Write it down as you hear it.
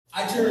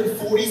I turned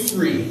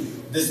 43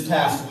 this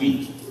past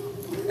week.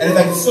 And in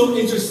fact, it's so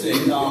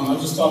interesting. I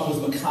was just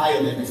talking with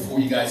Micaiah there before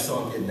you guys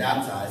saw him get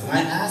baptized. And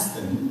I asked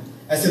him,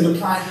 I said,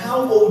 Micaiah,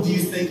 how old do you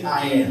think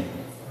I am?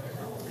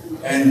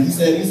 And he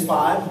said, he's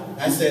 5.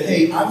 I said,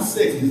 hey, I'm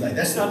 6. He's like,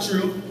 that's not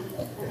true.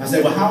 I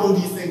said, well, how old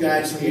do you think I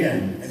actually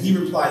am? And he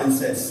replied and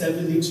said,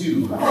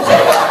 72. I'm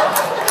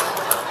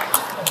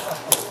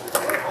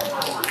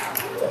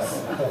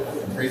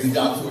praising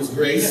God for his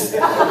grace.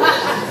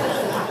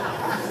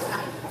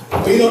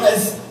 But you know,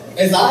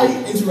 as I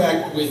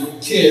interact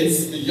with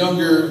kids, the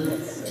younger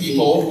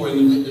people who are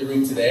in the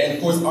room today, and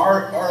of course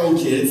our own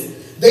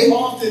kids, they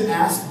often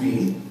ask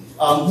me,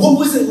 what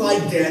was it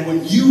like, Dad,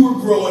 when you were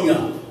growing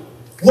up?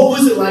 What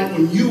was it like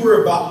when you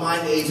were about my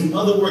age? In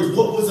other words,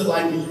 what was it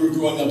like when you were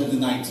growing up in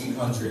the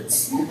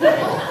 1900s?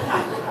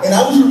 And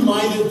I was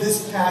reminded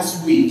this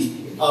past week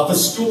of a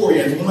story.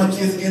 As one of my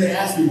kids again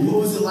asked me, what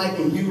was it like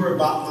when you were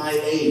about my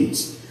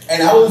age?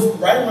 And I was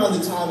right around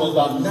the time I was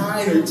about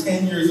 9 or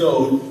 10 years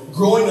old.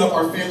 Growing up,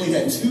 our family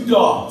had 2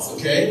 dogs,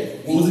 okay?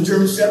 One was a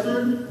German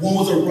Shepherd, one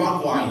was a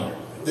Rottweiler.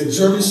 The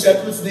German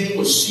Shepherd's name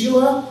was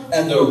Sheila,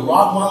 and the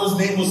Rottweiler's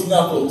name was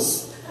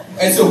Knuckles.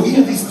 And so we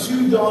had these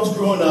 2 dogs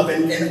growing up,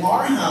 and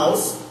our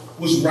house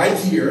was right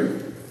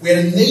here. We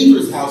had a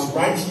neighbor's house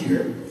right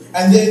here.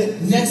 And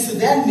then next to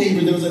that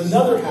neighbor, there was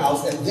another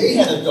house, and they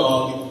had a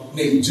dog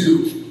named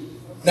Duke.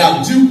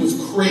 Now, Duke was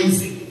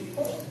crazy.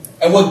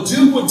 And what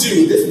Duke would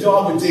do, this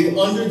dog would dig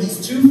under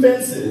these 2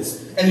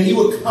 fences, and then he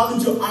would come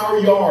into our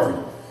yard.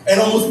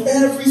 And almost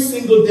every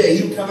single day,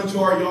 he would come into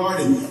our yard,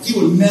 and he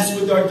would mess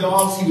with our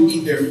dogs. He would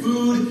eat their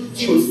food.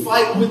 He would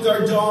fight with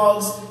our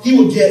dogs. He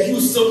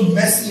was so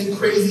messy and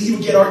crazy. He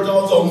would get our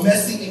dogs all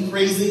messy and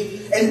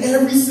crazy. And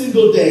every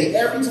single day,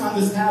 every time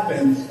this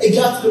happened, it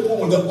got to the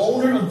point where the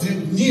owner of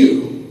Duke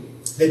knew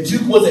that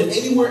Duke wasn't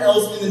anywhere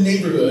else in the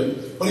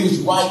neighborhood, but he was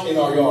right in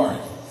our yard.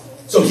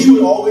 So he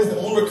would always, the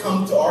owner would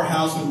come to our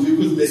house when Duke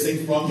was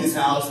missing from his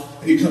house,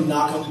 and he'd come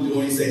knock on the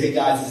door and he'd say, hey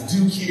guys, it's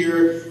Duke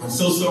here. I'm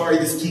so sorry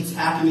this keeps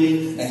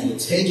happening. And he would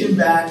take him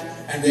back.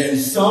 And then at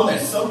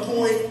some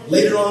point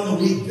later on in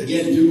the week,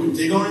 again, Duke would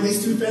dig under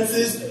these 2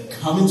 fences,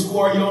 come into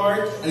our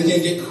yard, and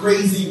again get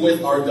crazy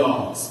with our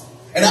dogs.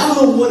 And I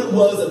don't know what it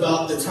was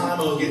about the time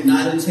I was getting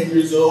 9 or 10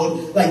 years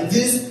old. Like,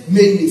 this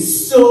made me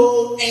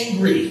so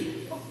angry.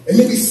 It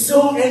made me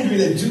so angry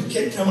that Duke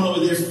kept coming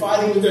over there,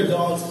 fighting with our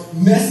dogs,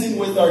 messing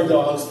with our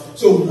dogs.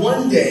 So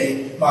one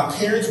day, my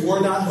parents were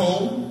not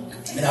home,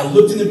 and I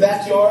looked in the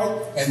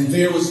backyard, and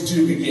there was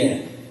Duke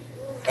again.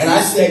 And I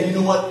said, you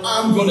know what?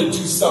 I'm going to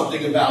do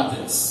something about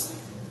this.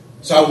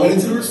 So I went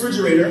into the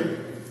refrigerator.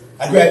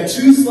 I grabbed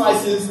 2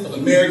 slices of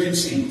American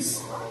cheese.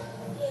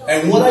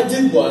 And what I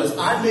did was,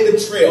 I made a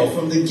trail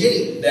from the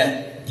gate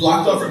that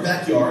blocked off our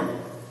backyard,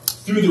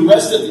 through the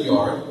rest of the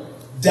yard,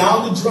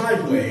 down the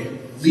driveway,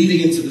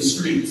 leading into the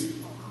street.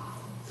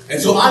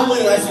 And so I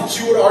went and I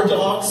secured our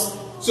dogs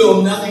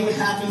so nothing would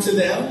happen to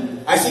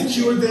them. I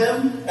secured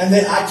them, and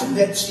then I took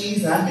that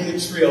cheese and I made a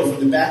trail from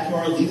the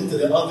backyard leading to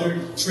the other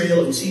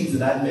trail of cheese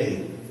that I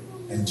made.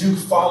 And Duke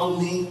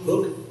followed me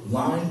hook,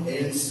 line,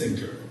 and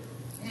sinker.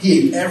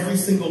 He ate every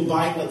single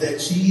bite of that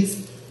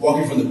cheese,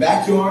 walking from the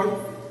backyard,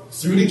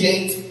 through the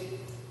gate,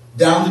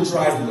 down the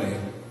driveway,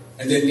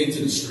 and then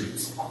into the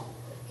street.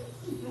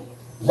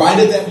 Right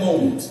at that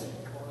moment,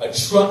 a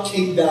truck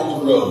came down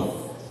the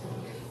road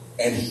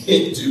and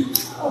hit Duke.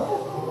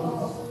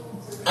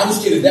 I'm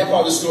just kidding. That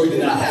part of the story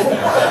did not happen.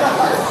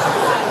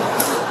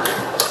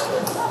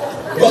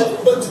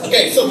 But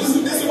okay, so this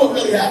is what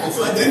really happened.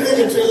 So I did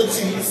take a trail of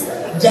cheese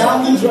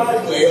down the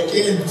driveway,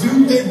 okay, and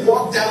Duke did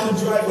walk down the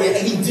driveway,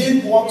 and he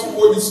did walk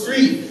toward the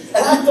street. And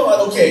I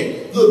thought,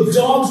 okay, look,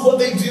 dogs, what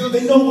they do,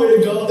 they know where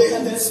to go. They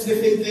have that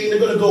sniffing thing. They're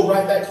going to go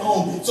right back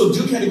home. So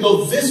Duke had to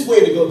go this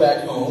way to go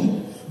back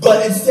home.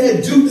 But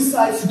instead, Duke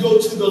decides to go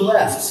to the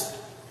left.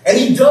 And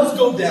he does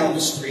go down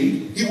the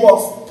street. He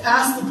walks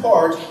past the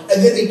park,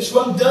 and then a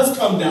truck does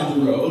come down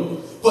the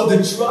road. But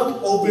the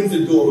truck opens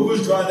the door. Who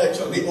was driving that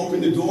truck? They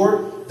opened the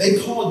door.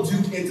 They called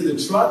Duke into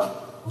the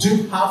truck.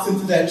 Duke hops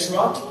into that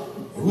truck.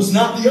 It was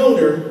not the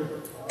owner.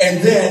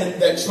 And then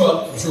that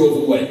truck drove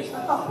away.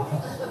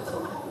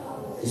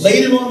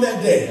 Later on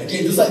that day,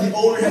 again, just like the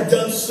owner had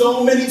done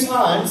so many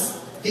times,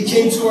 he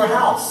came to our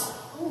house.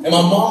 And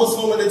my mom was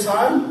home at the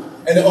time.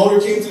 And the owner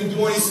came to the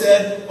door and he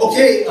said,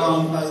 okay,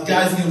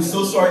 guys, I'm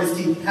so sorry this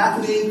keeps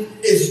happening.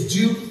 Is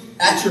Duke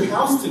at your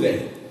house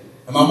today?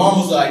 And my mom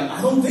was like,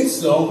 I don't think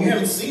so. We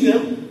haven't seen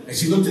him. And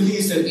she looked at me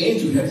and said,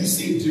 Andrew, have you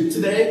seen Duke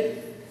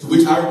today? To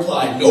which I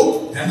replied,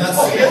 nope, have not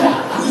seen him.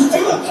 Who's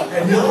Duke? I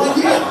had no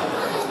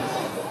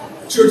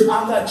idea. Church,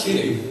 I'm not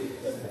kidding.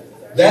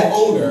 That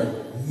owner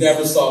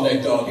never saw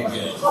that dog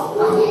again.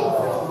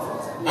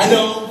 I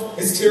know.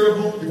 It's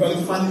terrible. You're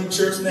probably finding in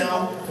church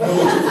now. I know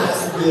what your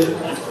pastor did.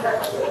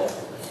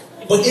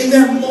 But in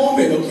that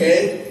moment,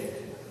 okay,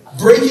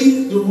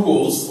 breaking the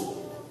rules,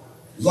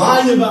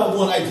 lying about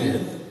what I did,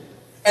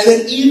 and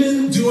then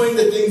even doing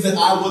the things that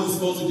I wasn't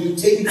supposed to do,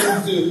 taking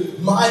things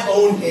to my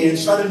own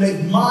hands, trying to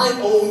make my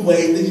own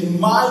way, thinking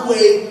my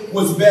way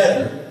was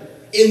better,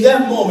 in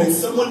that moment,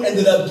 someone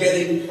ended up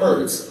getting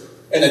hurt,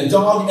 and a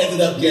dog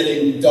ended up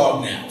getting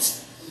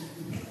dog-napped.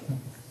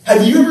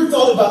 Have you ever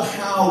thought about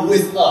how,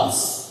 with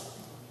us,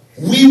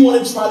 we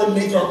want to try to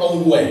make our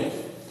own way?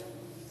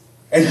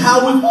 And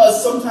how with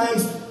us,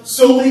 sometimes,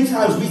 so many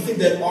times, we think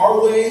that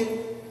our way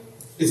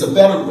is a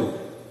better way.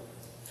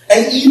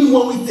 And even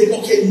when we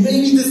think, okay,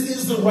 maybe this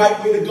is the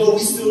right way to go, we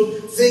still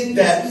think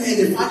that, man,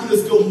 if I can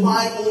just go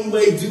my own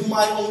way, do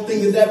my own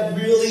thing, that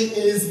really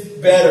is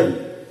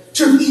better.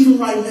 Church, even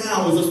right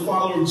now, as a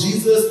follower of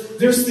Jesus,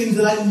 there's things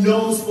that I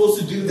know I'm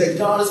supposed to do, that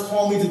God has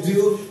called me to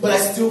do, but I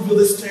still feel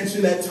this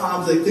tension at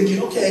times, like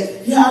thinking,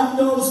 okay, yeah, I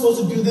know I'm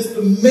supposed to do this,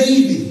 but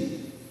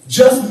maybe,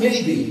 just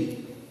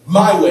maybe,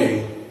 my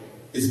way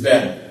is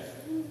better.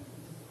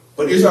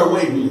 But is our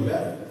way really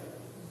better?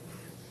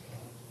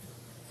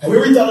 Have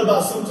you ever thought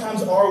about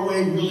sometimes our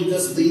way really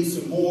just leads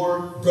to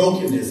more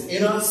brokenness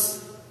in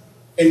us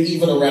and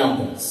even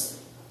around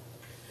us?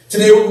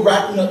 Today we're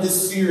wrapping up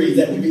this series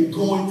that we've been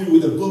going through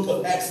with the book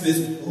of Exodus,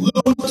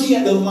 looking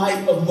at the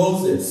life of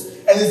Moses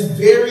and this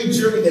very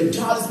journey that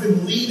God has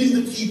been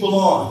leading the people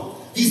on.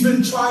 He's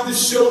been trying to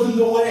show them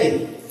the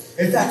way.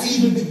 In fact,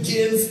 he even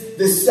begins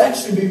this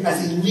section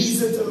as he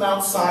leads them to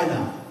Mount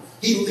Sinai.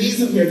 He leads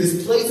them here,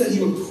 this place that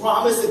he would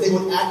promise that they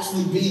would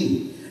actually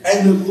be.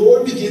 And the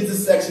Lord begins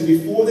this section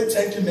before the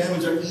Ten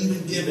Commandments are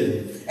even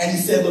given. And he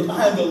said, look,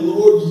 I am the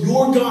Lord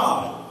your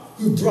God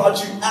who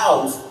brought you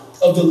out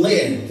of the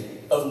land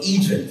of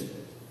Egypt.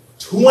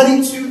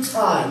 22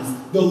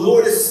 times the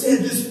Lord has said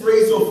this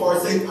phrase so far,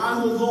 saying,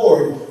 I'm the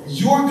Lord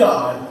your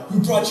God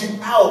who brought you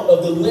out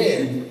of the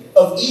land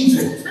of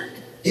Egypt.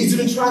 He's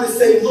been trying to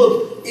say,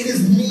 look, it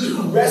is me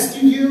who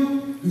rescued you,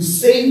 who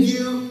saved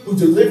you, who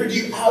delivered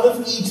you out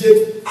of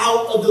Egypt,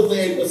 out of the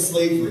land of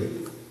slavery.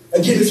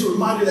 Again, it's a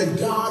reminder that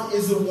God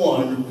is the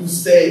one who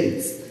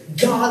saves.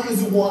 God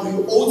is the one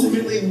who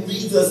ultimately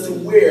leads us to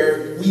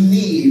where we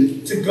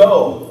need to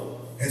go.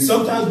 And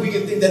sometimes we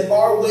can think that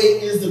our way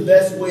is the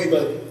best way,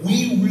 but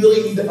we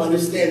really need to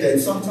understand that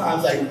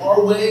sometimes like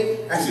our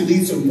way actually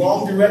leads to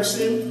wrong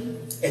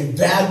direction and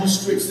bad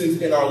restrictions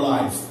in our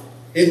life.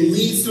 It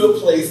leads to a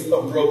place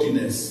of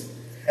brokenness.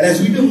 And as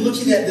we've been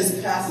looking at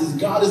this passage,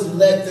 God has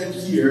led them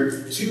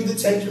here to the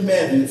Ten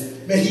Commandments.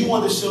 Man, he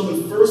wanted to show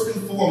them first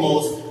and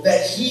foremost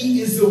that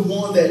he is the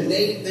one that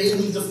they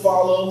need to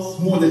follow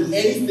more than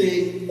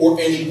anything or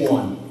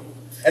anyone.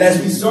 And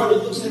as we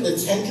started looking at the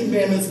Ten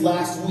Commandments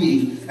last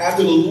week,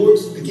 after the Lord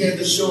began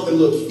to show them,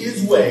 look,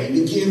 his way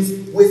begins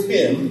with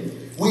him,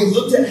 we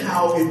looked at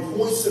how it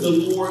points to the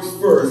Lord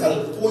first, how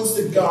it points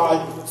to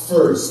God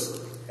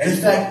first. And in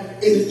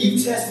fact, in the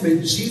New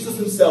Testament, Jesus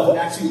himself will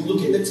actually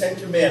look at the Ten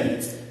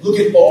Commandments, look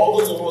at all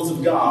the laws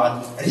of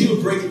God, and he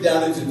would break it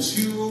down into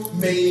two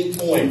main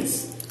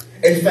points.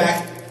 In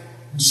fact,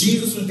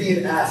 Jesus was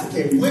being asked,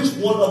 okay, which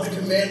one of the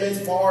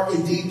commandments are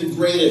indeed the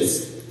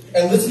greatest?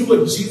 And listen to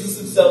what Jesus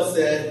himself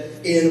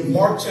said in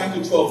Mark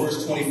chapter 12,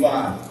 verse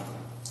 25.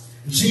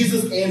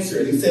 Jesus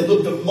answered, he said,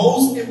 look, the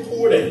most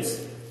important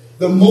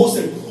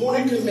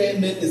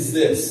commandment is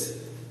this.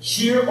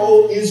 Hear,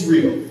 O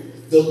Israel,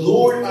 the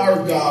Lord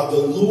our God, the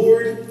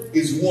Lord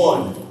is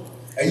one.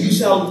 And you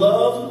shall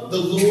love the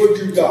Lord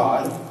your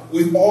God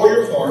with all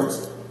your heart,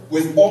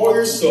 with all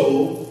your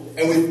soul,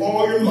 and with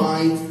all your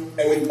mind,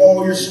 and with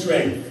all your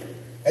strength.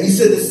 And he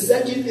said the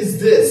second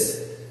is this.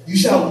 You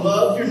shall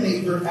love your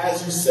neighbor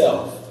as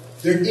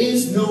yourself. There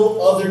is no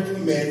other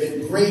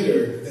commandment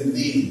greater than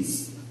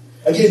these.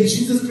 Again,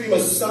 Jesus pretty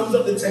much sums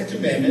up the Ten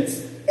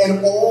Commandments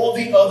and all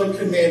the other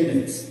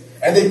commandments.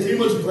 And they pretty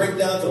much break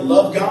down to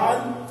love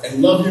God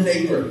and love your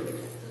neighbor.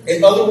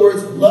 In other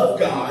words, love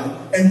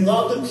God and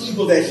love the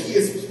people that he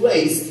has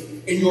placed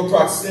in your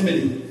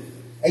proximity.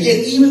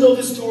 Again, even though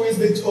this story has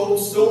been told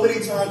so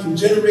many times from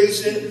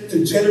generation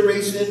to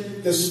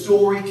generation, the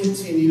story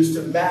continues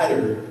to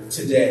matter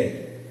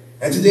today.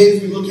 And today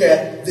as we look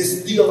at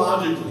this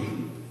theologically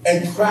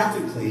and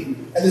practically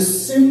and the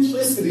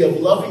simplicity of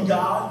loving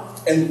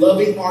God and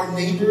loving our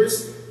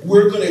neighbors,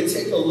 we're going to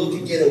take a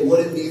look again at what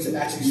it means to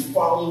actually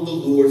follow the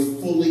Lord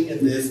fully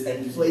in this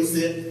and place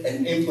it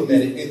and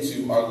implement it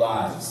into our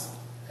lives.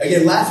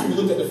 Again, last week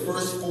we looked at the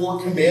first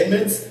 4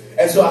 commandments.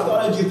 And so I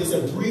thought I'd give this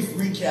a brief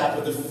recap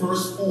of the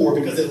first 4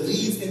 because it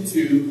leads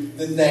into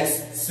the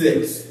next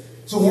 6.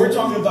 So when we're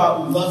talking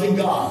about loving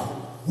God,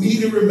 we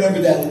need to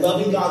remember that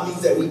loving God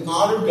means that we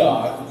honor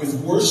God with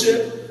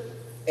worship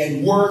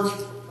and work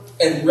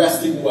and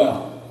resting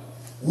well.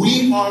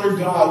 We honor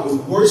God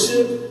with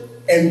worship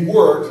and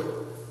work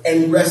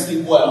and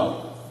resting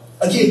well.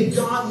 Again,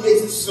 God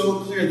makes it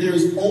so clear there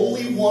is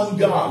only one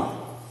God.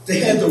 To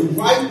have the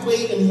right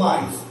way in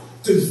life,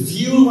 to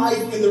view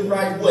life in the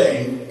right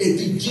way,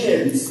 it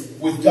begins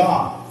with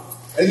God.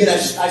 And again,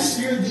 I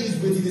shared these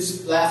with you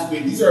this last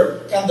week. These are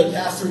kind of the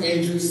Pastor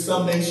Andrew's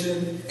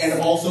summation and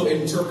also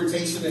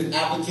interpretation and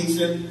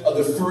application of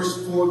the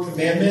first 4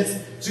 commandments.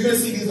 So you're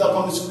going to see these up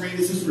on the screen.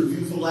 This is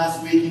review from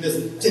last week. You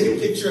just take a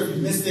picture if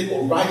you missed it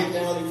or write it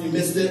down if you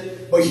missed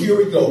it. But here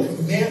we go.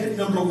 Commandment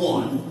number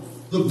 1.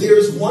 Look, there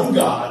is one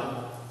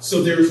God,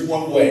 so there is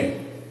one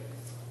way.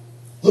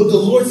 Look, the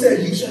Lord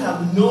said, you shall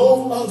have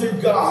no other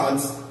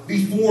gods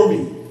before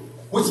me,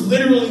 which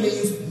literally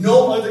means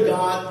no other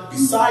God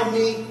beside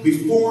me,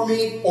 before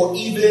me, or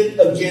even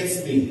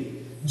against me.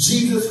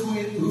 Jesus,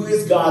 who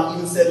is God,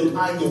 even said, look,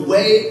 I am the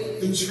way,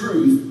 the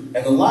truth,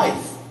 and the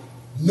life.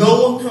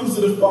 No one comes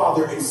to the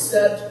Father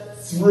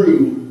except through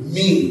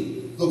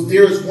me. Look,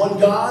 there is one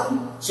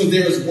God, so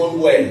there is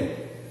one way.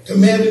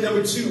 Commandment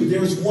number 2,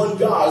 there is one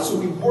God, so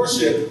we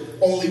worship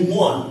only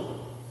one.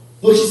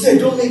 Look, he said,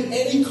 don't make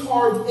any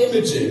carved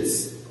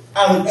images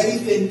out of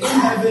anything in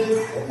heaven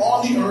or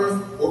on the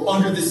earth or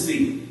under the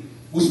sea.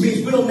 Which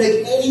means we don't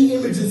make any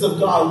images of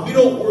God. We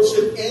don't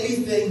worship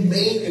anything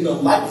made in the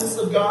likeness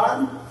of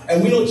God.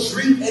 And we don't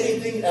treat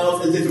anything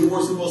else as if it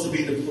were supposed to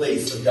be the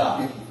place of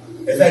God.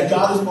 In fact,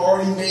 God has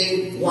already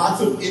made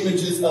lots of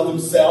images of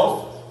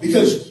himself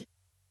because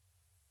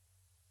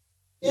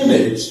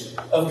image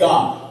of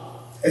God.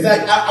 In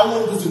fact, I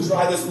wanted us to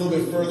drive this a little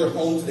bit further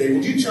home today.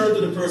 Would you turn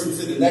to the person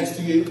sitting next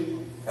to you?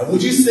 And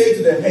would you say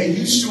to them, hey,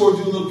 you sure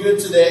do look good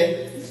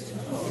today?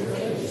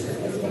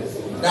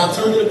 Now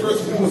turn to the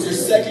person who was your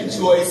second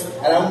choice,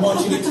 and I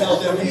want you to tell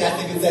them, hey, I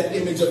think it's that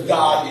image of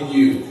God in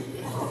you.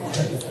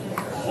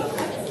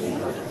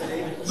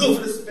 Look, we're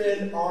going to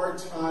spend our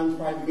time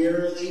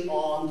primarily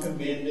on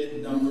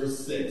commandment number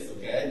 6,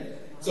 okay?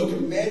 So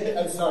commandment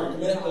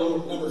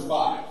number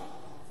 5.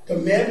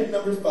 Commandment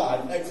number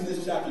 5,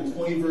 Exodus chapter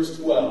 20, verse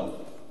 12.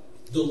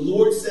 The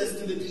Lord says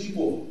to the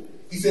people,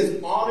 he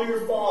says, honor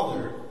your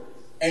father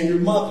and your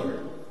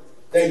mother,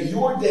 that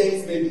your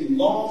days may be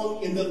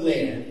long in the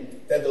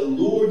land that the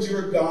Lord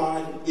your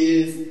God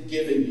is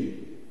giving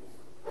you.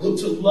 Look,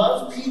 to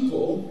love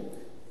people,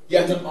 you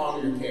have to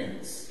honor your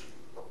parents.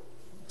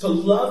 To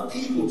love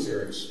people,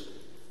 church,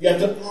 you have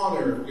to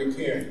honor your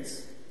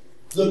parents.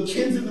 The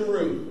kids in the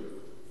room,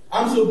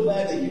 I'm so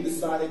glad that you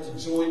decided to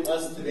join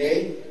us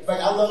today. In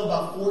fact, I love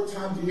about 4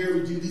 times a year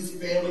we do these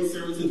family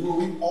services where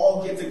we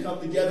all get to come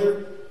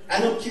together. I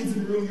know kids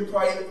in the room, you're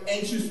probably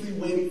anxiously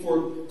waiting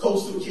for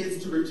Coastal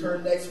Kids to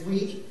return next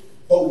week.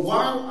 But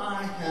while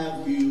I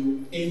have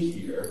you in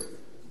here,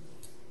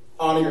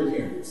 honor your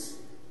parents.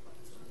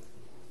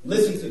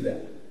 Listen to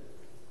them.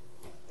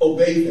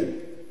 Obey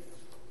them.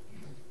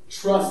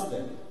 Trust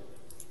them.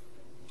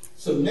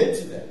 Submit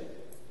to them.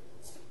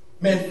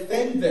 Man,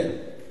 thank them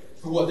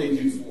for what they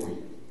do for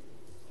you.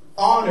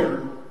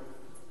 Honor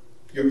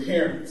your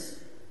parents.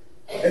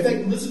 In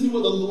fact, listen to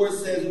what the Lord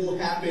says will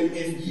happen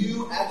if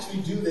you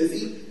actually do this.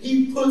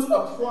 He puts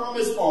a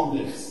promise on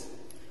this.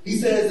 He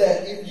says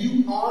that if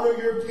you honor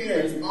your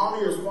parents,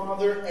 honor your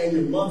father and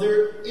your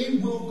mother,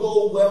 it will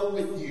go well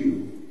with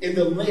you in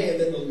the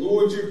land that the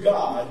Lord your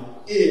God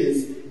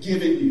is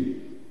giving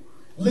you.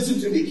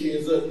 Listen to me,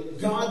 kids.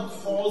 God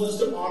calls us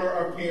to honor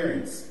our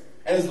parents.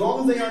 And as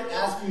long as they aren't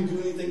asking you to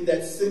do anything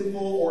that's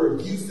sinful or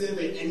abusive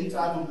in any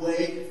type of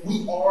way,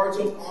 we are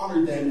to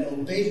honor them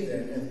and obey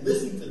them and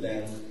listen to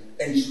them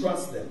and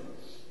trust them.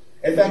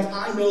 In fact,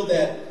 I know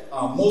that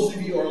most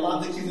of you, or a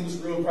lot of the kids in this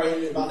room, are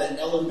probably about that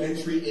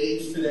elementary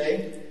age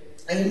today.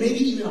 And it may be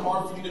even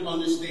hard for you to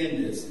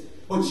understand this.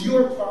 But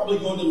you're probably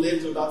going to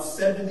live to about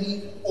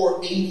 70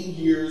 or 80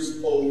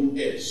 years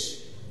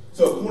old-ish.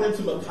 So according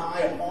to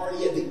Mackay, I'm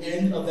already at the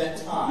end of that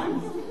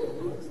time.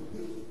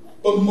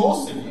 But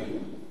most of you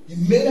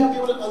may not be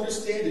able to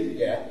understand it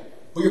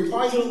yet, but you're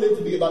probably going to live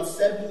to be about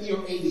 70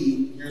 or 80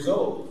 years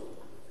old.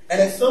 And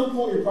at some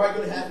point, you're probably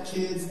going to have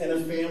kids and a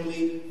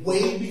family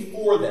way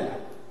before that.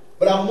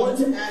 But I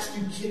wanted to ask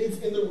you kids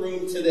in the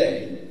room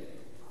today,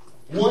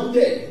 one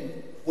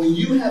day, when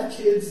you have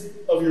kids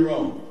of your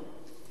own,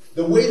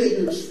 the way that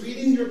you're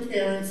treating your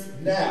parents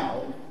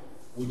now,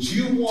 would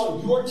you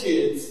want your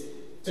kids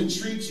to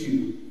treat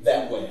you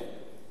that way?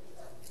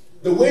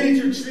 The way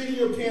that you're treating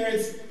your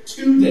parents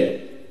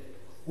today,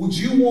 would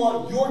you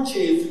want your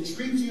kids to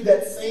treat you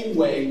that same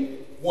way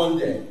one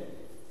day?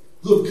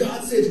 Look,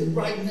 God says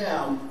right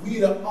now, we need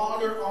to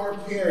honor our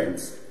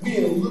parents. We need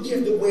to look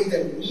at the way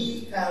that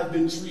we have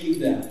been treating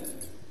them.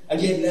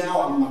 Again,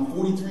 now I'm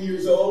 43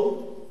 years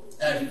old.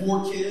 I have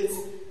 4 kids.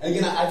 And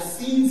again, I've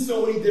seen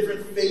so many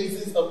different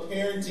phases of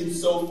parenting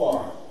so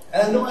far.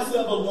 And I know I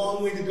still have a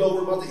long way to go.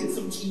 We're about to hit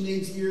some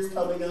teenage years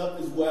coming up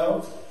as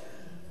well.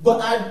 But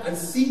I've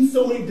seen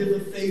so many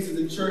different phases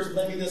in church.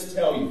 Let me just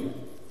tell you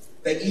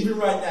that even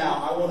right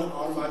now, I want to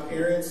honor my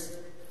parents.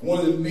 One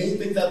of the main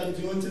things I've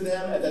been doing to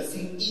them, as I've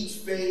seen each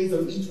phase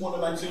of each one of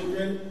my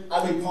children,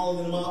 I've been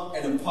calling them up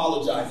and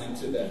apologizing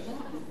to them.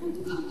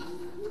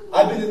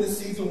 I've been in the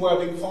season where I've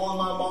been calling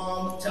my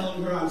mom,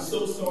 telling her I'm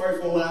so sorry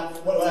for when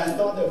I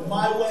thought that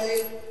my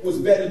way was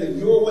better than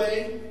your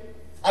way.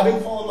 I've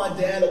been calling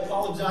my dad,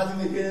 apologizing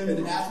to him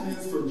and asking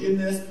his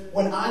forgiveness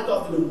when I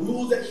thought that the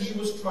rules that he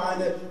was trying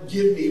to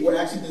give me were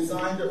actually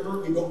designed to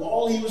hurt me, but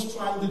all he was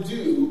trying to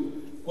do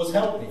was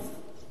help me.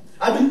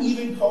 I've been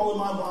even calling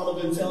my mom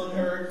up and telling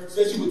her,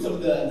 especially with some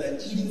of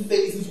the eating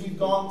phases we've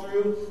gone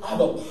through,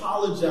 I've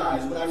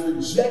apologized when I've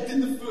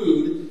rejected the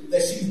food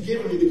that she's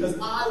given me because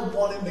I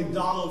wanted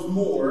McDonald's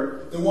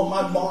more than what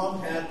my mom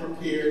had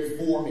prepared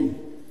for me.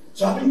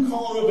 So I've been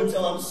calling up and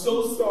telling I'm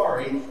so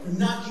sorry for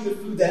not eating the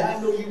food that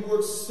I know you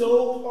worked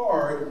so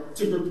hard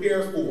to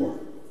prepare for.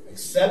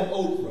 Except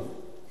okra.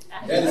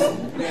 That is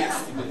some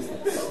nasty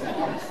business.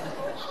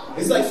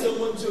 It's like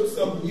someone took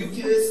some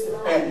mucus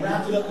and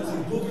wrapped it up in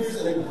some boogers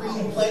and a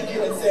green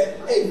blanket and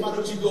said, hey, why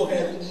don't you go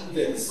ahead and eat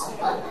this?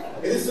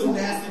 It is some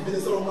nasty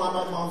business. I don't know why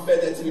my mom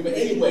fed that to me. But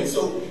anyway,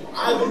 so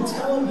I've been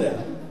telling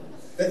them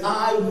that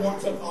I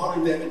want to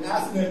honor them and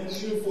ask them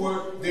even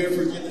for their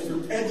forgiveness,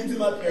 repenting to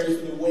my parents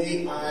for the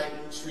way I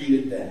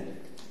treated them.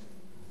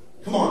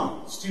 Come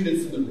on,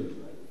 students in the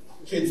room,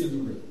 kids in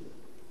the room.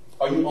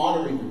 Are you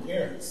honoring your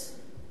parents?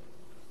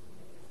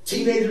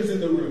 Teenagers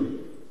in the room.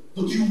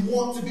 Look, you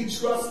want to be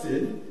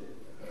trusted,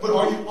 but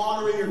are you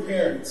honoring your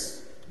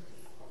parents?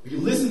 Are you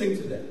listening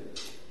to them?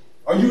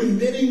 Are you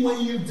admitting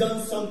when you've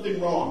done something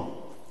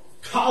wrong?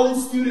 College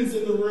students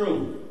in the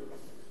room.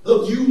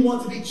 Look, you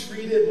want to be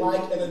treated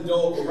like an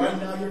adult, but right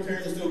now your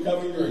parents are still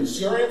covering your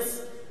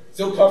insurance,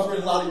 still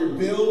covering a lot of your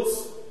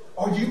bills.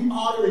 Are you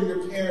honoring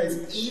your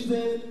parents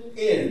even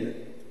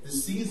in the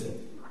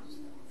season?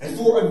 And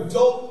for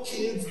adult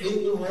kids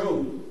in the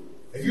room,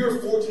 if you're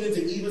fortunate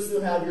to even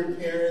still have your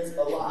parents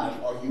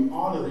alive, are you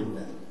honoring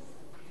them?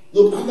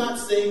 Look, I'm not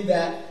saying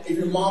that if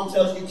your mom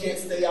tells you can't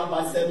stay out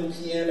by 7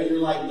 p.m. and you're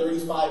like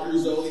 35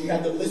 years old, you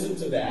have to listen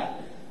to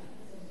that.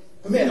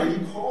 But man, are you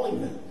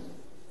calling them?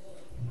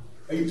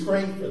 Are you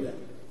praying for them?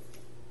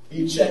 Are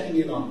you checking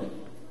in on them?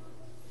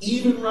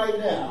 Even right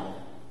now,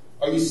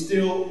 are you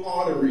still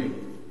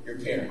honoring your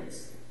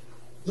parents?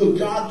 Look,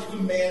 God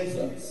commands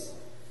us.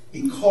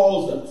 He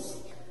calls us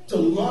to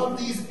love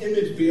these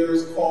image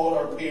bearers called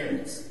our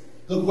parents.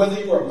 Look,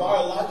 whether you are a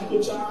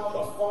biological child,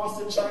 a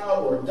foster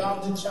child, or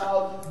adopted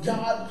child,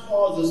 God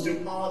calls us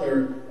to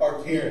honor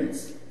our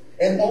parents.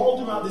 And all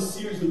throughout this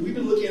series, we've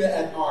been looking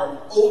at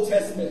our Old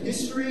Testament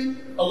history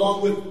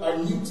along with our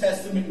New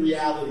Testament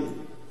reality.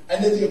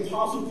 And then the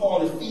Apostle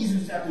Paul in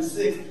Ephesians chapter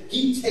 6,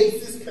 he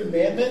takes this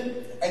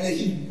commandment and then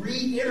he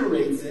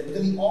reiterates it, but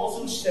then he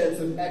also sheds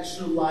some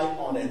extra light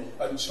on it,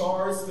 a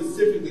charge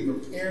specifically for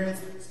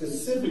parents,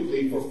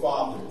 specifically for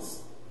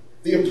fathers.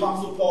 The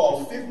Apostle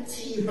Paul,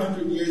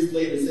 1,500 years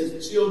later,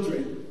 says,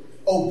 children,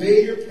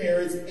 obey your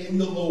parents in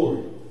the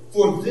Lord,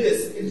 for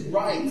this is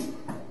right.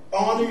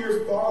 Honor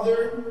your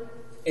father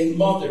and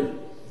mother.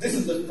 This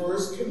is the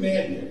first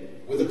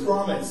commandment with a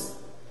promise,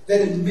 that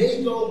it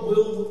may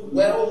go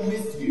well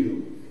with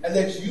you, and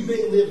that you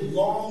may live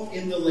long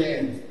in the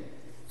land.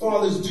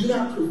 Fathers, do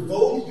not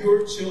provoke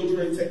your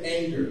children to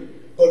anger,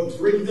 but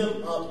bring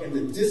them up in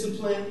the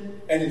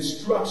discipline and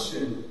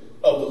instruction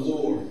of the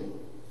Lord.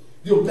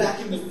 You know, back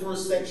in the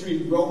first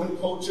century Roman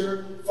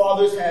culture,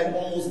 fathers had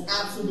almost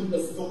absolute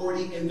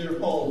authority in their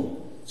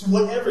home. So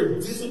whatever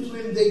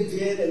discipline they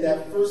did in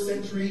that first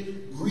century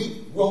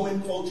Greek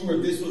Roman culture where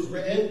this was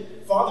written,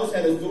 fathers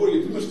had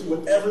authority to pretty much do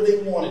whatever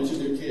they wanted to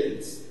their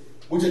kids,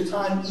 which at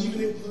times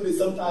even included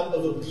some type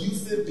of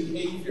abusive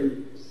behavior.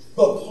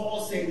 But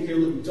Paul's saying here,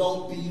 look,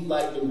 don't be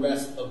like the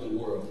rest of the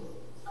world.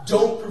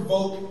 Don't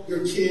provoke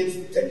your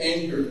kids to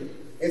anger.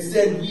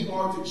 Instead, we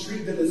are to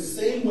treat them the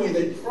same way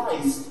that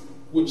Christ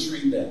would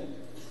treat them.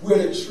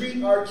 We're to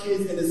treat our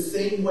kids in the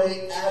same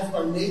way as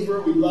our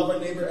neighbor. We love our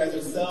neighbor as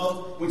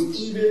ourselves, which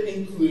even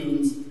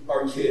includes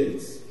our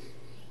kids.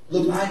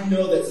 Look, I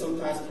know that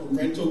sometimes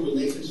parental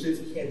relationships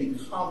can be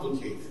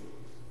complicated.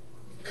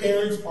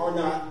 Parents are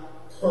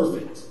not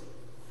perfect.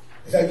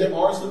 In fact, there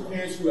are some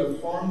parents who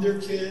have harmed their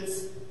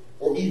kids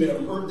or even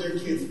have hurt their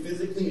kids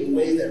physically in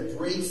ways that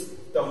breaks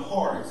the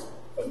heart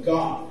of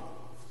God.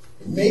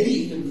 Maybe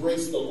even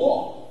breaks the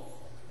law.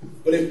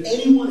 But if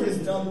anyone has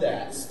done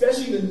that,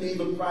 especially in the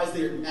name of Christ,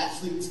 they are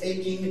actually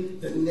taking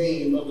the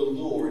name of the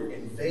Lord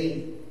in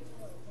vain,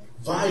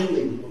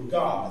 violating what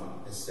God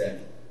has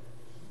said.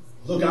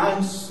 Look,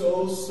 I'm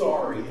so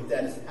sorry if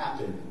that has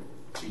happened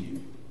to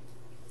you.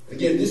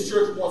 Again, this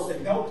church wants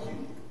to help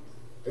you.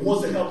 It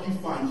wants to help you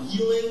find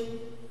healing.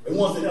 It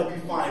wants to help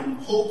you find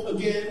hope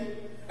again.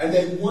 And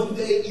then one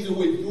day, either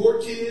with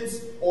your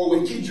kids or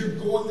with kids you're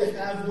going to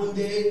have one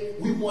day,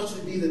 we want you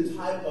to be the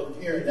type of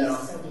parent that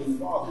our Heavenly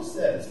Father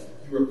says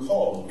you are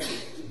called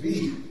to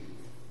be.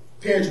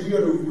 Parents, we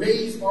are to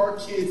raise our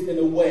kids in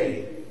a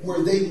way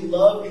where they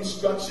love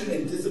instruction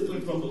and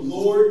discipline from the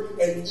Lord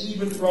and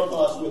even from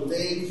us, where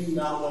they do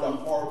not want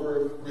to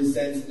harbor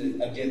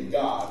resentment against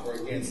God or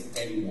against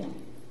anyone.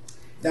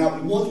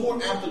 Now, one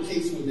more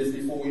application with this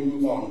before we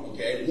move on,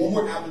 okay? One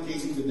more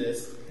application to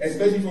this,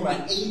 especially for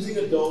my aging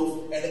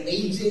adults and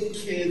aging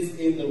kids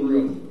in the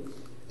room.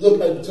 Look,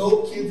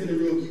 adult kids in the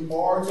room, you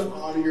are to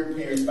honor your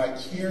parents by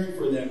caring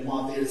for them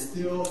while they are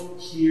still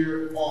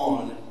here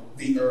on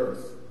the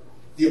earth.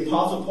 The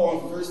Apostle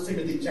Paul in 1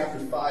 Timothy chapter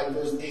 5,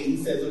 verse 8,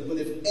 he says, but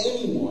if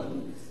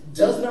anyone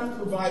does not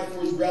provide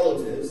for his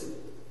relatives,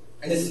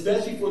 and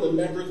especially for the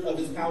members of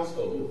his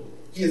household,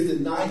 he has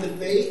denied the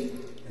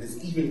faith and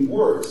is even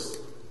worse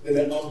than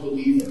an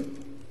unbeliever.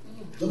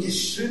 Look, it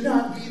should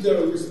not be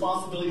the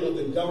responsibility of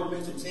the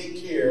government to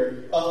take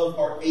care of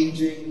our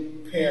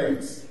aging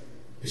parents.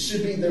 It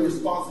should be the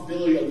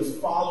responsibility of the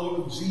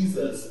follower of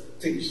Jesus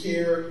to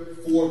care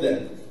for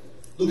them.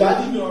 Look,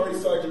 I've even already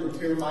started to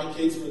prepare my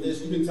kids for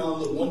this. We've been telling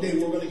them, look, one day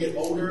we're going to get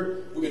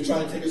older. We're going to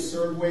try to take a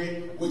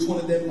survey. Which one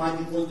of them might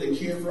be ones that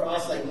care for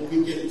us, like when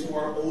we get into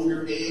our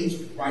older age.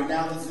 Right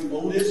now, that's the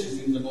oldest. She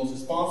seems the most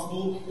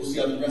responsible. We'll see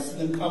how the rest of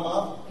them come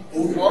up.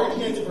 But we've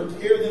already began to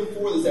prepare them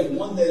for this, that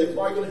one day they're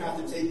probably going to have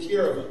to take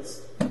care of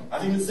us.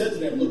 I've even said to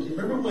them, look, you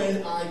remember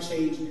when I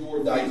changed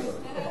your diaper?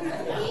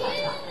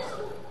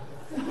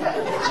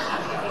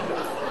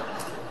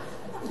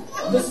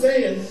 I'm just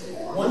saying,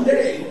 one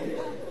day,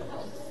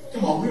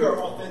 come on, we are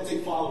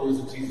authentic followers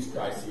of Jesus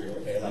Christ here,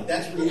 okay? Like,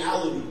 that's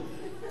reality.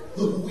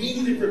 Look, we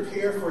need to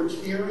prepare for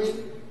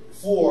caring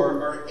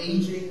for our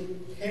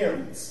aging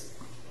parents.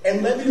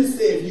 And let me just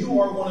say, if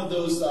you are one of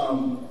those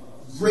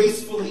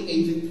gracefully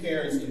aging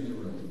parents in the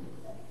room,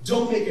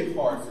 don't make it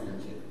hard for your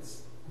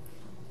kids.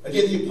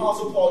 Again, the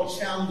Apostle Paul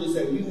challenged us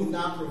that we would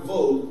not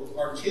provoke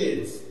our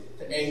kids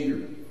to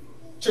anger.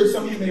 Church,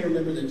 some of you may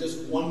remember that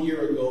just 1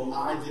 year ago,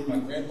 I did my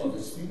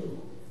grandmother's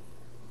funeral.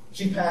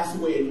 She passed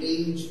away at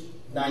age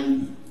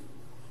 90.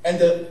 And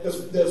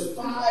the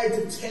 5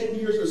 to 10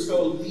 years or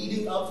so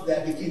leading up to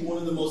that became one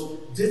of the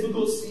most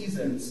difficult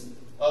seasons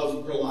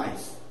of her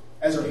life.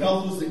 As her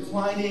health was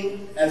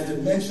declining, as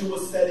dementia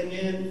was setting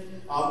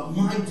in,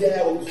 my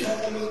dad would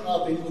call me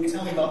up and he would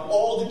tell me about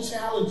all the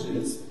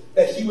challenges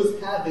that he was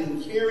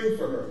having caring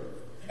for her.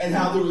 And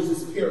how there was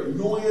this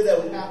paranoia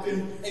that would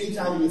happen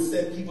anytime he would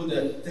send people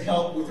to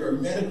help with her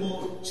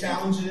medical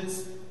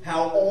challenges.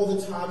 How all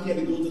the time he had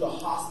to go to the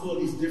hospital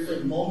at these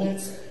different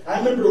moments. I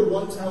remember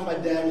one time my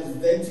dad was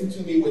venting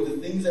to me with the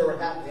things that were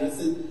happening.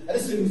 I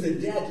just said,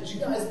 Dad, did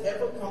you guys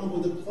ever come up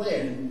with a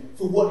plan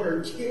for what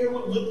her care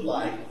would look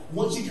like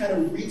once she kind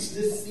of reached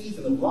this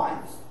season of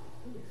life?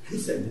 He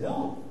said,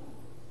 no.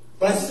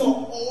 But I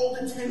saw all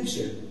the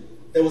tension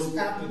that was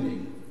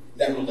happening in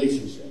that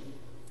relationship.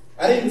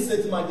 I didn't even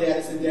say to my dad,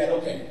 I said, Dad,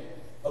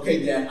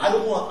 okay, Dad, I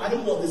don't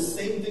want the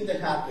same thing to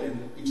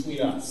happen between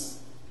us.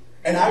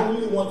 And I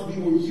really want to be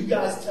where you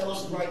guys tell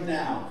us right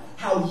now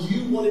how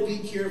you want to be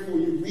cared for.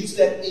 You reach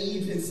that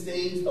age and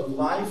stage of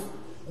life.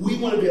 We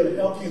want to be able to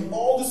help you. And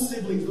all the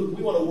siblings, look,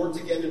 we want to work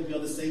together and be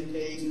on the same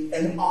page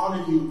and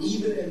honor you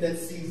even in that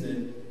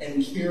season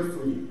and care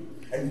for you.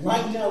 And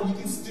right now, you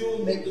can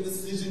still make the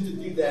decision to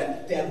do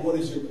that. Dad, what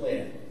is your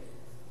plan?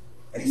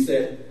 And he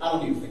said, I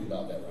don't need to think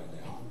about that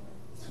right now.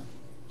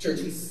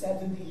 Church, he's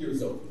 70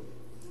 years old.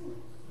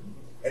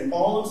 And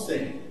all I'm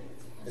saying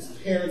is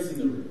parents in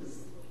the room,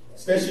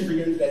 especially if you're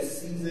getting to that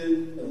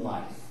season in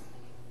life,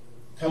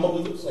 come up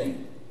with a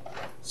plan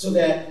so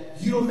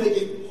that you don't make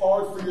it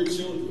hard for your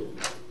children,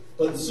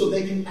 but so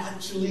they can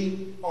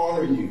actually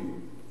honor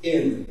you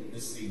in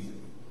this season.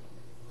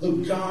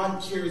 Look,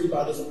 God cares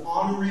about us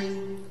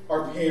honoring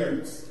our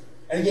parents.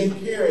 And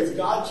again, parents,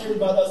 God cares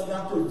about us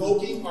not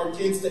provoking our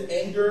kids to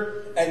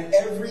anger at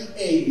every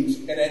age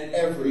and at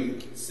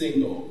every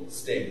single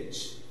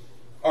stage.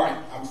 All right,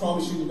 I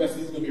promise you the rest of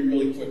this is going to be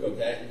really quick,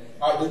 okay?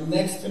 All right, the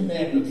next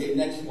commandment, okay,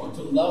 next one.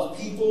 To love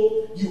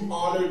people, you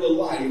honor the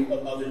life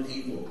of other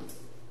people.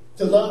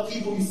 To love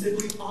people, you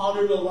simply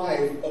honor the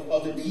life of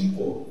other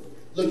people.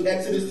 Look,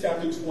 Exodus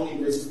chapter 20,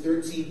 verses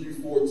 13 through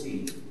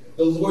 14.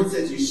 The Lord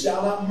says, you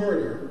shall not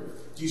murder,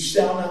 you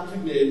shall not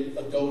commit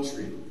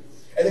adultery.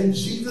 And then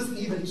Jesus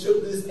even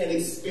took this and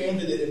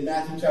expanded it in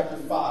Matthew chapter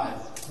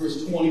 5,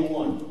 verse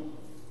 21.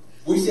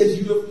 Where he says,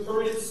 you have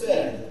heard it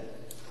said,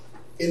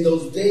 in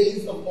those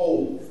days of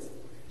old,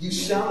 you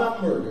shall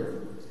not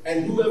murder,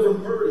 and whoever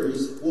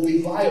murders will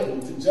be liable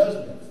to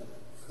judgment.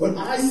 But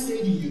I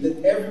say to you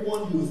that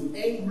everyone who is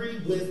angry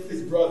with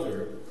his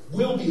brother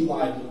will be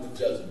liable to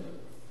judgment.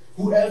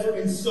 Whoever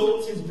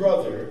insults his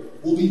brother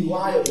will be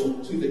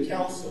liable to the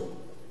council.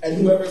 And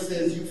whoever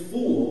says, you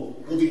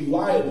fool, will be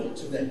liable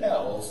to the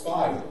hell of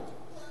fire.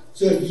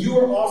 So if you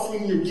are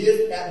offering your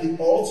gift at the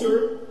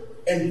altar,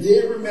 and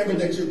there remember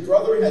that your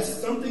brother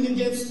has something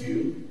against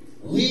you,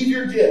 leave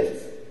your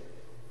gift.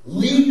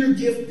 Leave your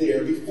gift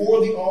there before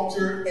the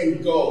altar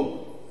and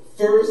go.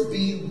 First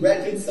be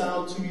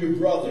reconciled to your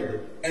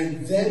brother,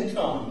 and then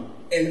come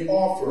and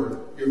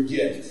offer your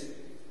gift.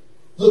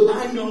 Look,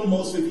 I know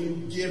most of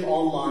you give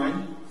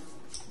online.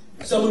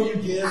 Some of you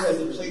give as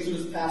the place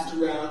is passed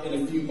around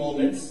in a few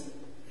moments.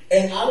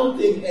 And I don't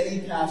think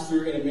any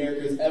pastor in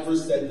America has ever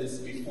said this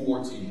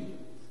before to you.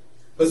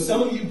 But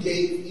some of you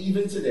gave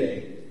even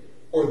today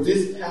or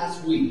this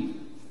past week.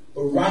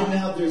 But right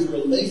now there's a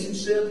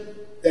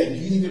relationship that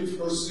you need to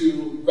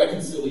pursue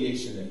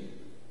reconciliation in.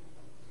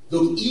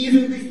 Look,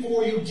 even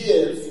before you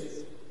give,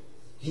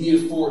 you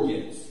need to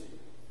forgive.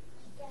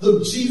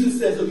 Look, Jesus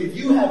says, look, if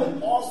you have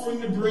an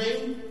offering to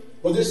bring,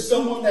 or there's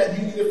someone that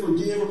you need to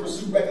forgive or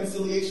pursue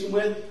reconciliation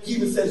with, he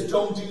even says,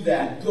 don't do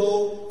that.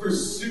 Go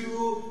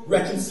pursue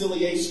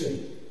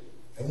reconciliation.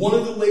 And one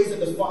of the ways that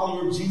the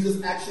follower of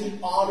Jesus actually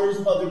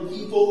honors other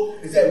people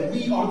is that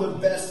we are the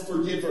best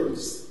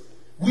forgivers.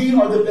 We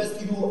are the best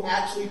people who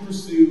actually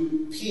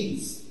pursue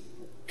peace.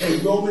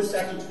 In Romans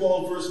chapter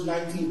 12, verse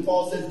 19,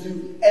 Paul says,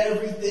 do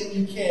everything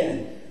you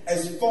can,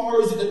 as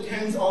far as it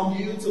depends on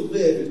you, to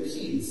live in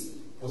peace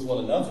with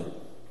one another.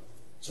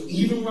 So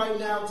even right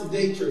now,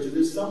 today, church, is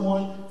there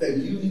someone that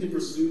you need to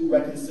pursue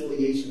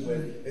reconciliation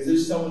with? Is there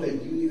someone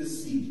that you need to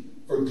seek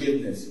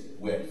forgiveness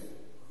with?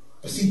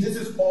 But see, this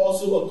is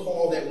also a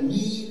call that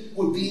we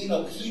would be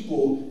a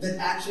people that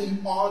actually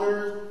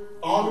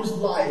honors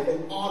life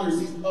and honors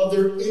these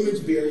other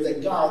image bearers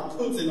that God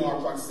puts in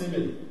our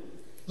proximity.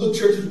 Look,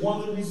 church, is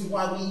one of the reasons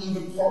why we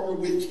even partner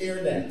with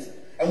CareNet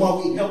and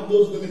why we help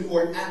those women who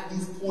are at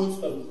these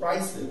points of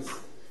crisis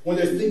when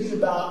they're thinking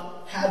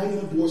about having an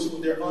abortion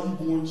with their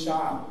unborn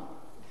child.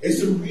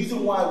 It's the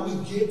reason why we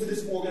give to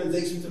this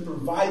organization to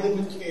provide them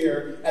with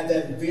care at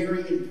that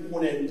very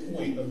important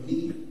point of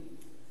need.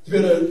 To be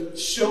able to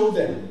show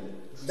them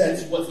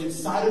that what's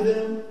inside of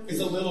them is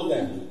a little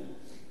them.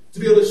 To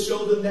be able to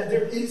show them that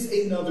there is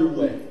another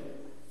way.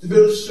 To be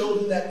able to show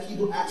them that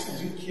people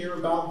actually do care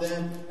about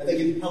them and they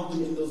can help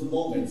them in those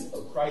moments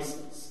of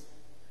crisis.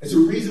 It's a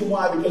reason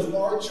why, because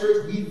our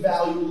church, we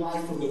value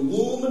life from the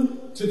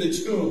womb to the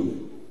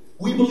tomb.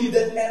 We believe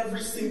that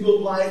every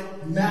single life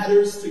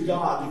matters to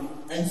God.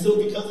 And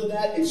so because of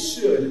that, it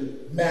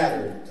should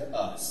matter to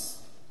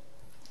us.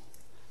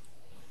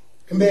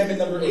 Commandment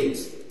number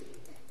 8.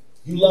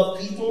 You love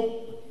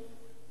people,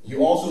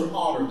 you also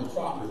honor the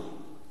property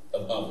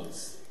of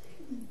others.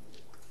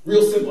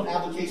 Real simple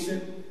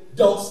application,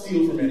 don't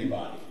steal from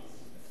anybody.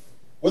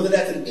 Whether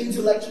that's an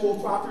intellectual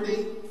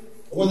property,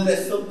 or whether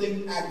that's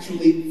something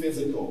actually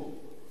physical.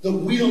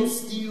 Look, we don't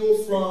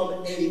steal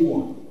from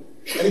anyone.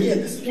 And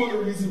again, this is one of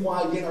the reasons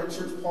why, again, our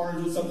church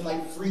partners with something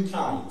like Free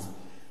Kind,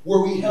 where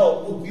we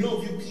help. We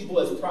don't view people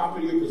as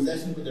property or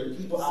possession, but there are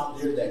people out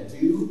there that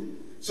do.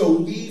 So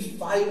we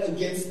fight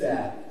against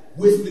that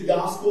with the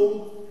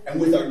gospel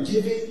and with our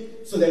giving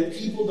so that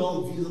people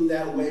don't view them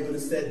that way, but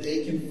instead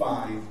they can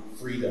find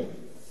freedom.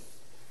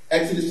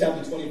 Exodus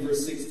chapter 20,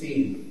 verse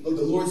 16. Look,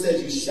 the Lord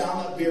says, you shall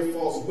not bear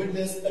false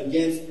witness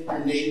against your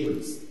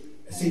neighbors.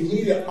 And see, we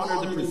need to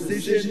honor the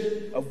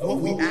precision of what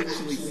we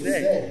actually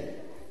say.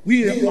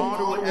 We need to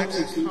honor what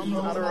actually comes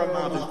out of our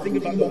mouth and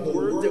think about the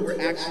words that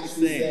we're actually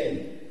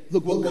saying.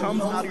 Look, what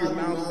comes out of your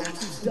mouth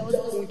actually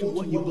does point to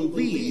what you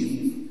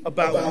believe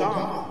about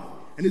God.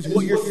 And it's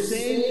what you're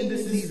saying in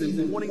this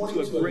season, pointing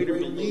to a greater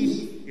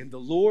belief in the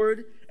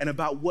Lord and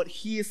about what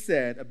He has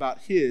said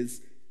about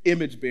His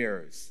image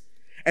bearers.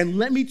 And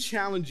let me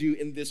challenge you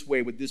in this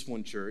way with this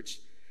one, church,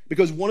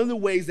 because one of the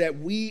ways that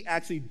we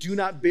actually do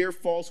not bear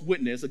false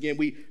witness, again,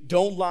 we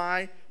don't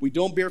lie, we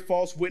don't bear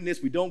false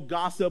witness, we don't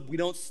gossip, we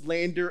don't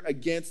slander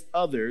against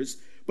others,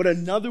 but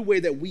another way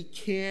that we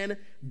can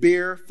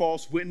bear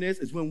false witness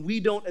is when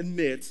we don't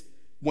admit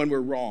when we're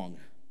wrong.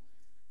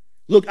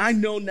 Look, I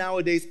know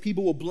nowadays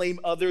people will blame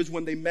others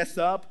when they mess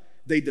up,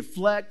 they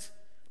deflect,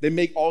 they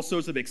make all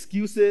sorts of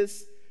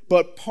excuses,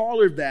 but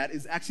part of that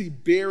is actually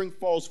bearing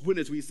false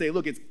witness where you say,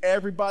 look, it's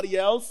everybody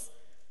else,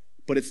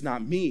 but it's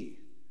not me.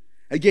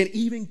 Again,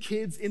 even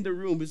kids in the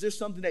room, is there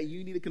something that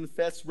you need to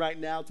confess right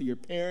now to your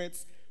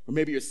parents or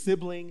maybe your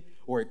sibling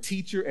or a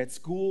teacher at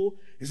school?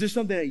 Is there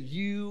something that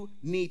you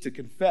need to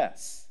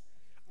confess?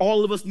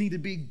 All of us need to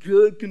be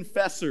good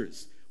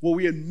confessors where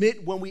we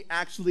admit when we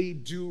actually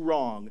do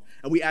wrong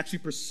and we actually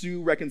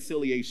pursue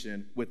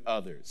reconciliation with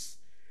others.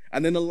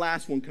 And then the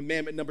last one,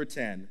 commandment number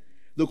 10.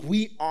 Look,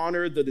 we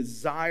honor the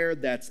desire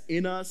that's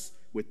in us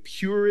with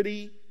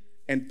purity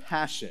and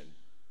passion,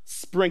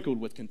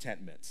 sprinkled with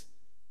contentment.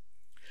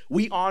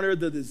 We honor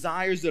the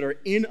desires that are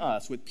in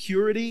us with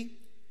purity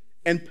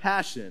and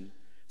passion,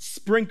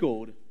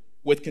 sprinkled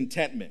with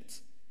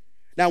contentment.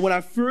 Now, when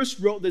I first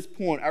wrote this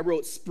point, I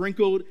wrote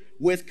sprinkled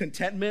with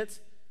contentment.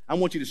 I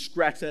want you to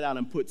scratch that out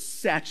and put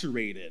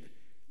saturated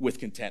with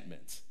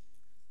contentment.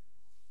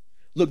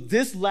 Look,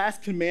 this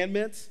last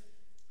commandment,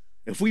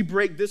 if we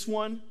break this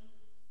one,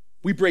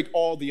 we break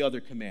all the other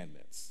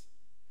commandments.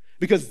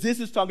 Because this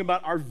is talking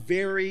about our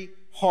very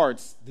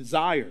heart's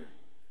desire.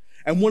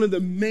 And one of the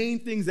main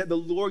things that the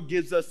Lord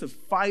gives us to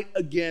fight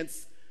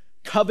against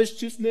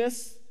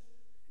covetousness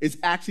is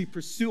actually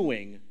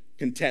pursuing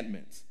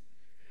contentment.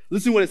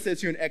 Listen to what it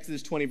says here in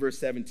Exodus 20, verse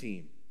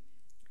 17.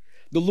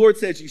 The Lord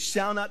says, you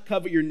shall not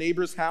covet your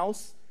neighbor's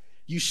house.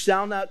 You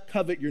shall not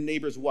covet your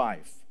neighbor's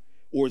wife,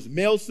 or his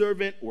male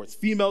servant, or his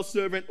female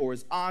servant, or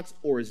his ox,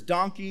 or his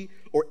donkey,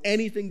 or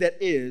anything that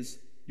is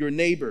your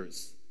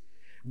neighbor's.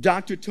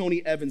 Dr.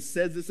 Tony Evans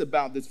says this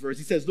about this verse.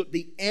 He says, look,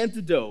 the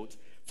antidote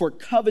for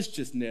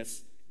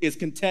covetousness is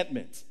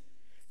contentment.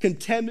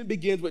 Contentment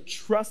begins with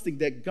trusting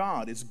that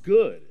God is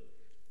good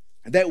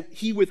and that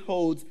He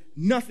withholds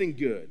nothing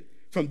good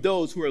from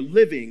those who are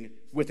living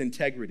with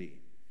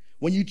integrity.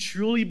 When you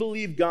truly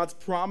believe God's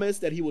promise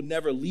that He will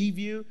never leave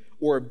you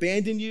or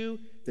abandon you,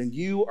 then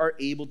you are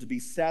able to be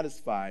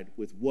satisfied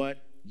with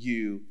what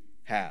you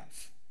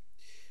have.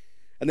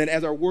 And then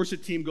as our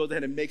worship team goes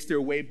ahead and makes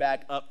their way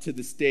back up to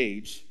the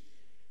stage,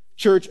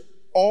 church,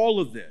 all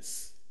of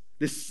this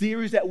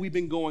series that we've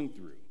been going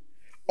through,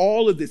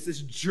 all of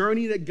this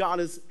journey that God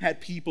has had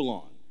people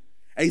on,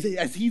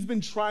 as He's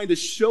been trying to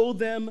show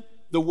them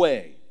the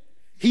way,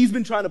 He's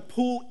been trying to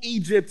pull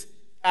Egypt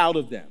out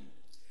of them.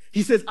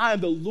 He says, I am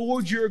the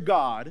Lord your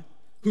God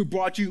who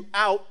brought you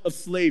out of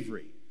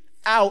slavery,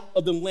 out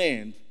of the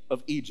land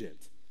of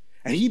Egypt.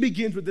 And he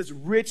begins with this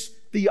rich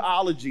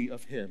theology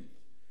of him,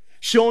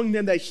 showing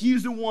them that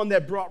he's the one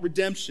that brought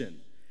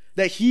redemption,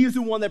 that he is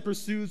the one that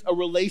pursues a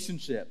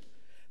relationship,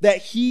 that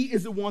he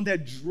is the one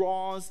that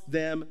draws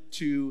them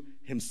to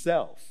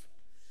himself.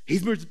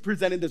 He's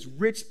presenting this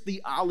rich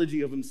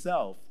theology of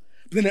himself,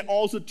 but then it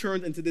also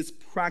turns into this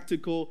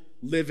practical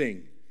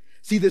living.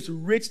 See, this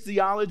rich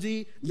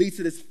theology leads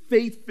to this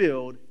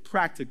faith-filled,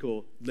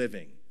 practical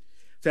living.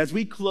 So as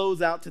we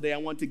close out today, I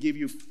want to give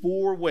you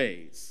four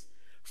ways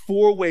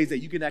that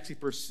you can actually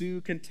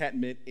pursue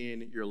contentment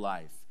in your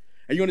life.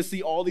 And you're going to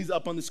see all these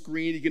up on the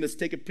screen. You're going to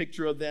take a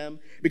picture of them,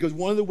 because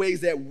one of the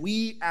ways that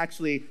we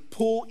actually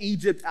pull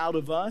Egypt out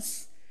of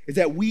us is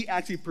that we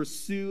actually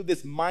pursue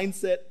this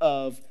mindset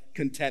of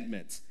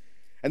contentment.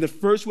 And the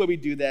first way we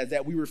do that is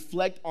that we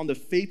reflect on the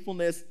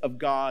faithfulness of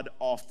God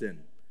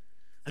often.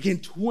 Again,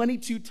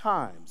 22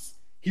 times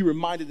he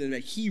reminded them that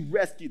he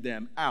rescued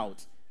them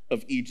out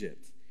of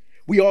Egypt.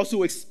 We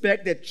also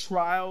expect that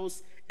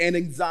trials and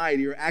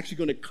anxiety are actually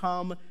going to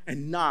come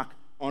and knock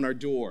on our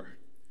door.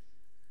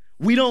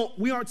 We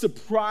aren't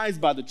surprised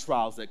by the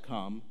trials that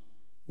come.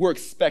 We're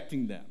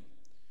expecting them.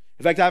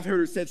 In fact, I've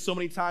heard it said so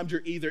many times,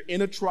 you're either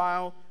in a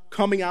trial,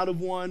 coming out of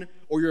one,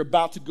 or you're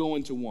about to go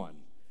into one.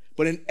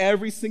 But in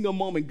every single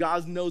moment,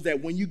 God knows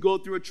that when you go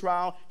through a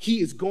trial,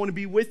 he is going to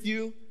be with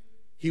you.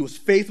 He was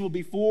faithful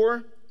before,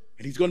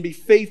 and he's going to be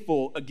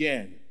faithful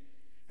again.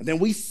 And then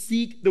we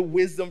seek the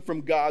wisdom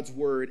from God's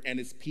word and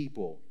his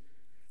people.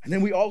 And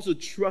then we also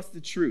trust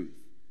the truth.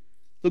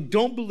 Look,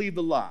 don't believe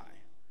the lie,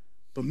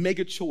 but make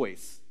a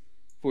choice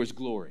for his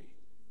glory.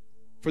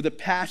 For the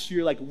past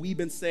year, like we've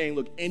been saying,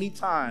 look,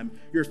 anytime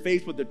you're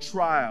faced with a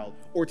trial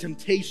or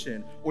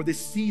temptation or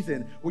this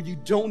season where you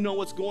don't know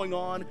what's going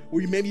on,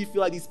 where maybe you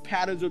feel like these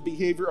patterns of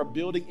behavior are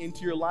building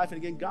into your life,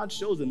 and again, God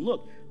shows them,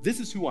 look, this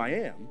is who I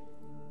am.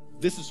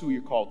 This is who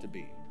you're called to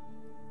be.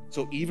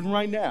 So even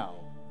right now,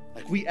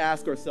 like we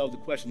ask ourselves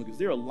the question, look, is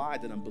there a lie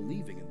that I'm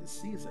believing in this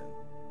season?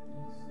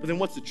 But then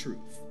what's the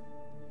truth?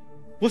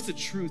 What's the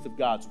truth of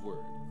God's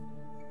word?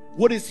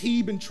 What has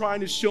he been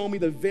trying to show me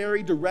the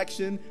very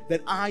direction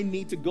that I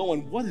need to go?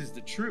 And what is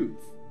the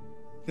truth?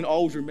 Then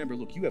always remember,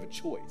 look, you have a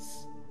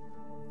choice.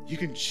 You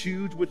can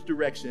choose which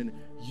direction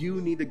you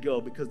need to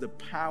go, because the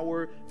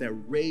power that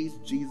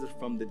raised Jesus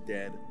from the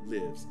dead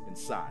lives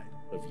inside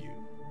of you.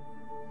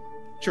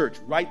 Church,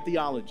 right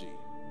theology,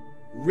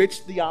 rich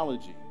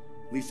theology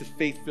leads to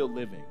faith-filled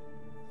living.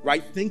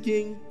 Right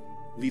thinking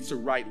leads to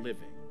right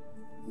living.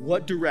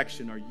 What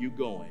direction are you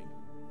going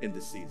in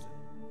this season?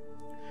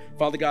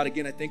 Father God,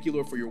 again, I thank you,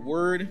 Lord, for your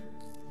word.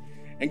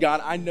 And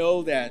God, I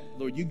know that,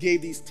 Lord, you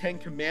gave these 10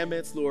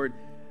 commandments, Lord,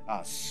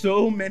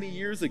 so many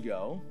years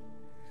ago.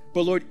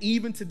 But Lord,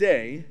 even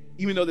today,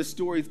 even though the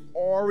story's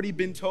already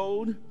been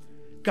told,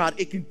 God,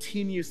 it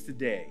continues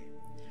today.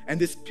 And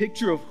this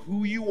picture of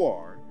who you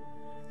are,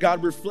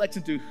 God, reflects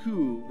into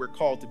who we're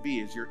called to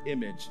be as your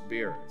image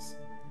bearers.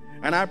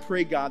 And I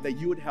pray, God, that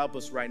you would help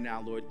us right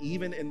now, Lord,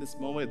 even in this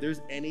moment, if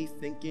there's any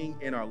thinking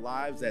in our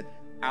lives that's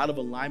out of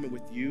alignment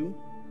with you,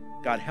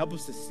 God, help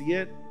us to see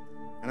it.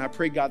 And I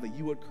pray, God, that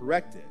you would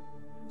correct it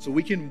so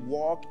we can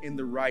walk in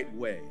the right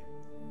way.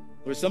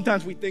 Lord,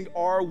 sometimes we think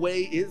our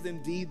way is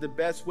indeed the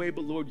best way,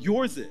 but Lord,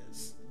 yours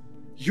is.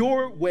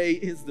 Your way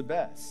is the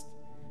best.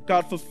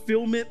 God,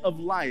 fulfillment of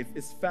life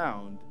is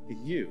found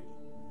in you.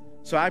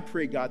 So I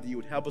pray, God, that you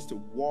would help us to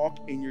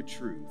walk in your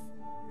truth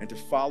and to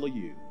follow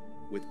you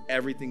with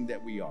everything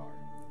that we are.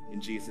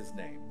 In Jesus'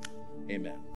 name, amen.